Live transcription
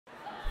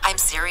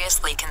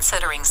seriously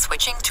considering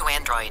switching to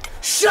Android.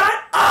 Shut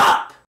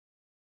up!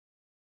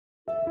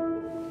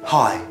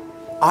 Hi,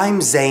 I'm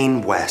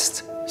Zane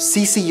West,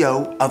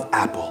 CCO of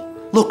Apple.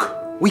 Look,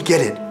 we get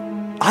it.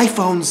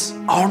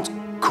 iPhones aren't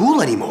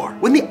cool anymore.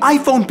 When the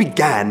iPhone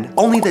began,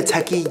 only the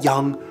techie,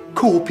 young,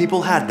 cool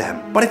people had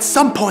them. But at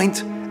some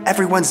point,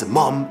 everyone's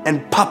mom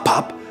and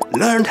pop-pop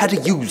learned how to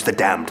use the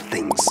damned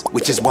things.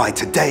 Which is why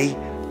today,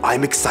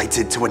 I'm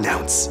excited to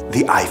announce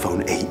the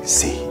iPhone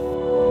 8C.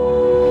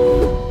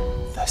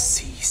 The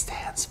C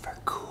stands for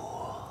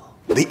cool.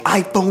 The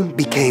iPhone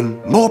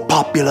became more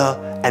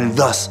popular and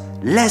thus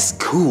less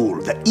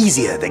cool the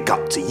easier they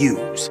got to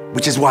use.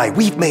 Which is why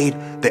we've made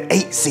the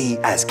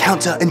 8C as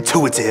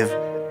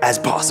counterintuitive as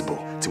possible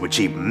to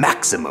achieve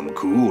maximum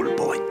cool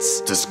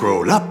points. To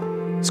scroll up,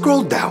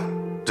 scroll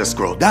down. To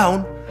scroll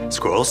down,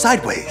 scroll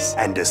sideways.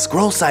 And to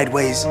scroll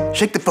sideways,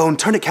 shake the phone,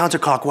 turn it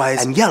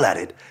counterclockwise, and yell at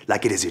it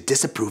like it is your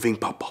disapproving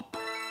pop-up.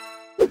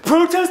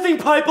 Protesting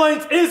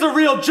pipelines is a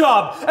real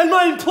job, and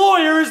my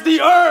employer is the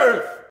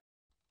Earth!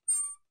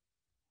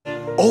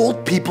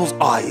 Old people's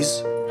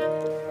eyes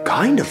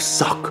kind of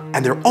suck,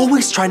 and they're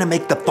always trying to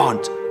make the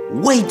font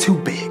way too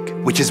big,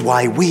 which is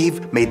why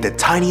we've made the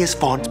tiniest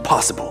font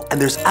possible, and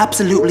there's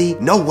absolutely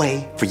no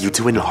way for you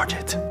to enlarge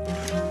it.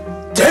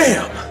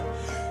 Damn!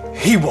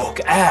 He woke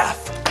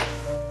AF.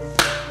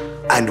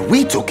 And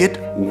we took it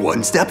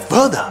one step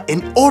further.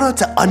 In order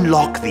to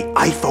unlock the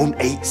iPhone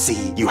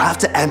 8C, you have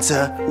to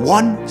answer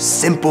one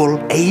simple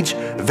age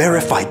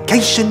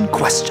verification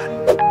question.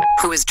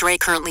 Who is Dre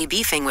currently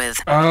beefing with?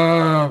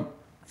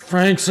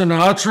 Frank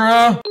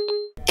Sinatra?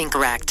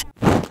 Incorrect.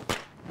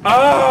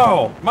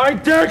 Oh! My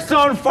dick's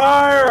on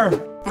fire!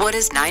 What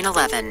is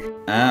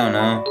 9/11? I don't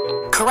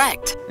know.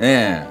 Correct.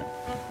 Yeah.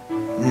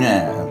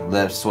 Yeah,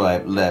 left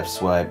swipe, left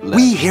swipe, left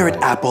We here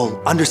swipe. at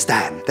Apple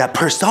understand that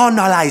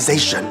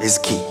personalization is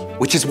key,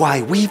 which is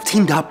why we've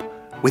teamed up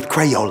with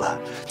Crayola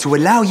to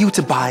allow you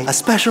to buy a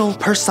special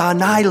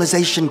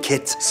personalization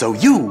kit so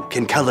you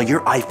can color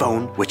your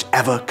iPhone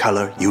whichever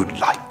color you'd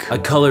like. I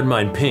colored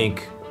mine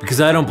pink because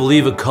I don't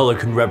believe a color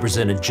can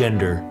represent a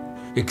gender,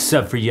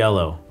 except for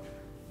yellow.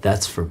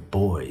 That's for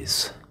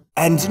boys.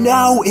 And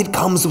now it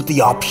comes with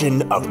the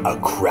option of a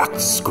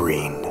cracked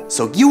screen.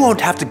 So you won't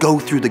have to go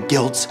through the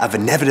guilt of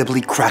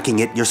inevitably cracking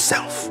it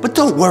yourself. But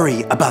don't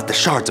worry about the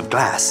shards of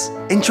glass.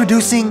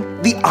 Introducing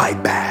the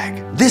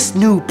iBag. This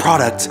new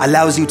product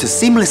allows you to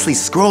seamlessly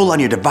scroll on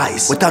your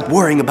device without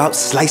worrying about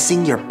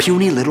slicing your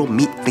puny little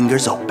meat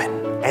fingers open.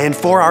 And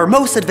for our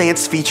most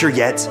advanced feature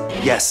yet,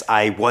 yes,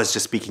 I was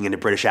just speaking in a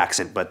British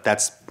accent, but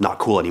that's not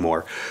cool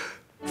anymore.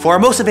 For our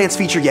most advanced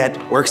feature yet,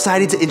 we're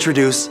excited to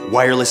introduce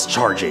wireless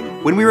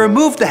charging. When we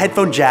removed the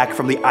headphone jack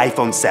from the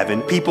iPhone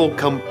 7, people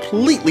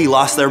completely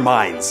lost their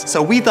minds.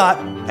 So we thought,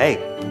 hey,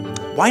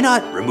 why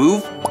not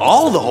remove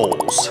all the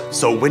holes?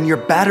 So when your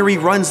battery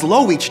runs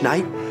low each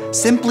night,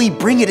 simply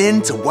bring it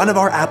into one of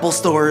our Apple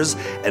stores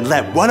and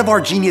let one of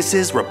our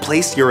geniuses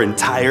replace your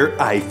entire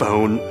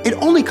iPhone. It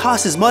only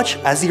costs as much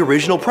as the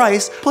original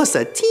price, plus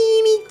a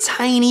teeny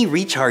tiny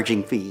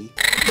recharging fee.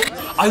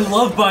 I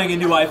love buying a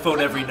new iPhone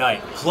every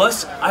night.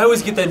 Plus, I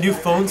always get that new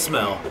phone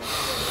smell.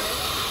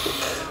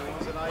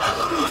 I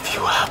love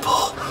you,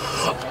 Apple.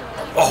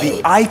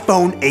 The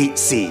iPhone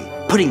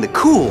 8C, putting the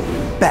cool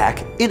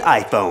back in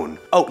iPhone.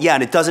 Oh yeah,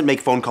 and it doesn't make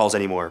phone calls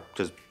anymore,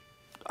 because,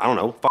 I don't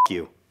know, fuck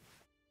you.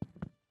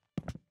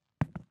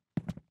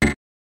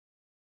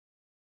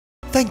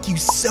 Thank you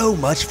so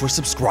much for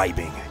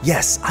subscribing.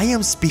 Yes, I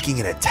am speaking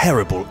in a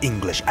terrible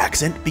English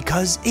accent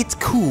because it's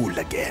cool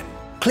again.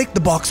 Click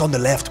the box on the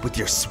left with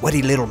your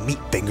sweaty little meat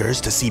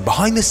fingers to see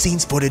behind the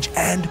scenes footage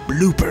and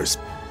bloopers.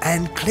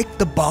 And click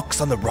the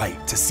box on the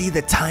right to see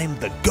the time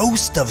the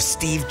ghost of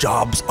Steve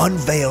Jobs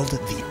unveiled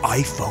the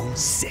iPhone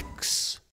 6.